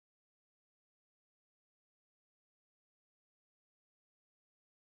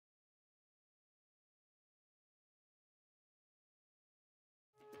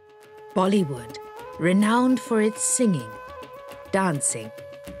Bollywood, renowned for its singing, dancing,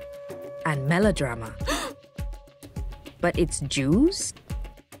 and melodrama. But it's Jews?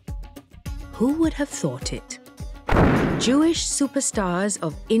 Who would have thought it? Jewish superstars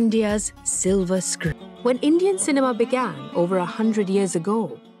of India's silver screen. When Indian cinema began over 100 years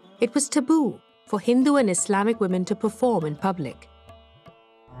ago, it was taboo for Hindu and Islamic women to perform in public.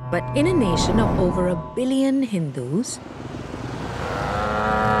 But in a nation of over 1 billion Hindus,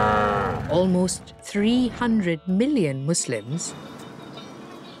 almost 300 million Muslims,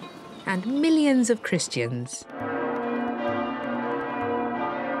 and millions of Christians,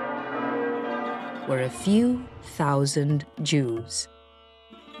 were a few thousand Jews.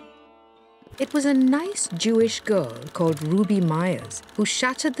 It was a nice Jewish girl called Ruby Myers who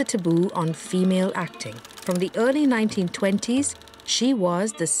shattered the taboo on female acting. From the early 1920s, she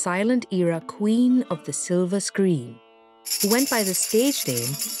was the silent era queen of the silver screen, who went by the stage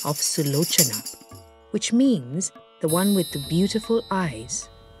name of Sulochana, which means the one with the beautiful eyes.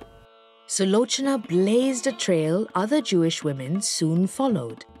 Sulochana blazed a trail other Jewish women soon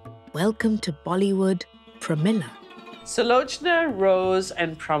followed. Welcome to Bollywood, Pramila. Sulochana, Rose,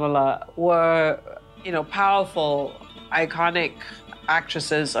 and Pramila were, powerful, iconic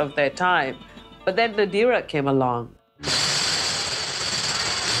actresses of their time. But then Nadira came along.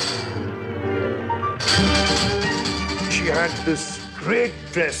 She had this great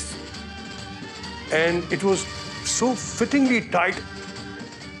dress, and it was so fittingly tight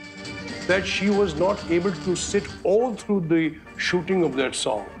that she was not able to sit all through the shooting of that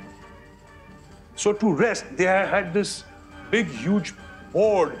song. So to rest, they had this big, huge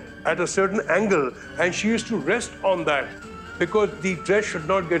board at a certain angle, and she used to rest on that because the dress should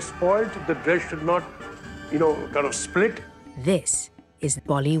not get spoiled, the dress should not, kind of split. This is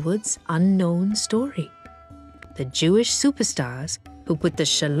Bollywood's unknown story. The Jewish superstars who put the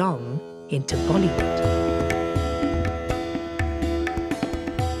Shalom into Bollywood.